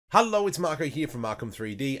Hello, it's Marco here from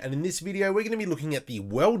Markom3D, and in this video we're going to be looking at the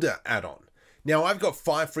Welder add-on. Now I've got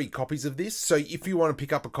 5 free copies of this, so if you want to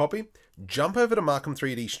pick up a copy, jump over to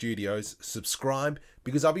Markom3D Studios, subscribe,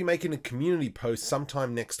 because I'll be making a community post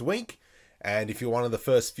sometime next week, and if you're one of the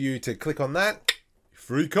first few to click on that,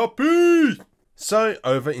 free copy! So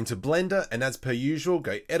over into Blender, and as per usual,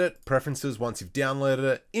 go Edit, Preferences once you've downloaded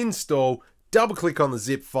it, Install, double click on the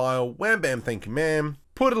zip file, wham bam thank you ma'am,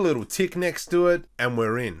 put a little tick next to it, and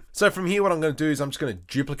we're in. So from here what I'm going to do is I'm just going to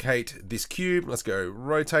duplicate this cube. Let's go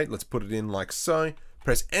rotate, let's put it in like so,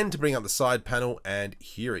 press N to bring up the side panel, and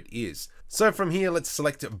here it is. So from here let's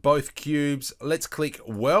select both cubes, let's click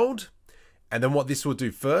Weld, and then what this will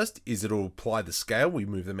do first is it'll apply the scale. We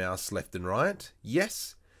move the mouse left and right,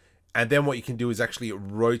 yes, and then what you can do is actually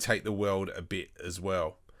rotate the weld a bit as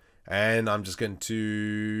well. And I'm just going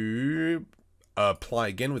to apply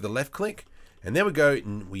again with the left click, and there we go,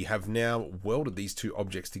 and we have now welded these two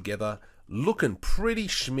objects together, looking pretty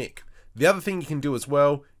schmick. The other thing you can do as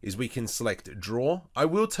well is we can select draw. I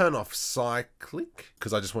will turn off cyclic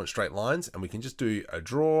because I just want straight lines, and we can just do a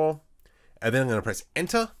draw, and then I'm going to press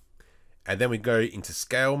enter, and then we go into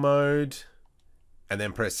scale mode, and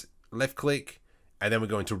then press left click, and then we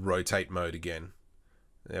go into rotate mode again.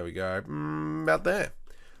 There we go, about there.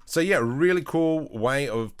 So yeah, really cool way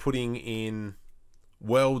of putting in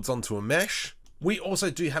welds onto a mesh. We also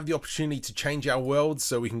do have the opportunity to change our welds,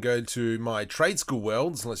 so we can go to my trade school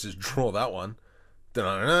welds. Let's just draw that one,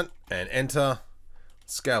 and enter,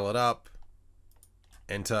 scale it up,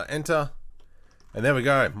 enter, enter, and there we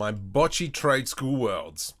go, my bocce trade school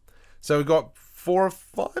welds. So we've got 4 or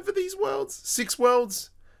 5 of these welds, 6 welds.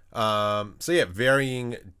 So yeah,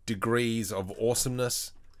 varying degrees of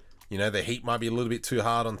awesomeness. You know, the heat might be a little bit too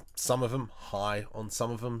hard on some of them, high on some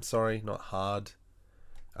of them, sorry, not hard.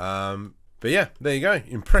 But yeah, there you go.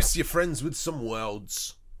 Impress your friends with some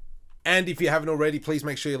welds. And if you haven't already, please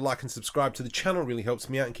make sure you like and subscribe to the channel. It really helps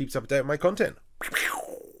me out and keeps up to date with my content.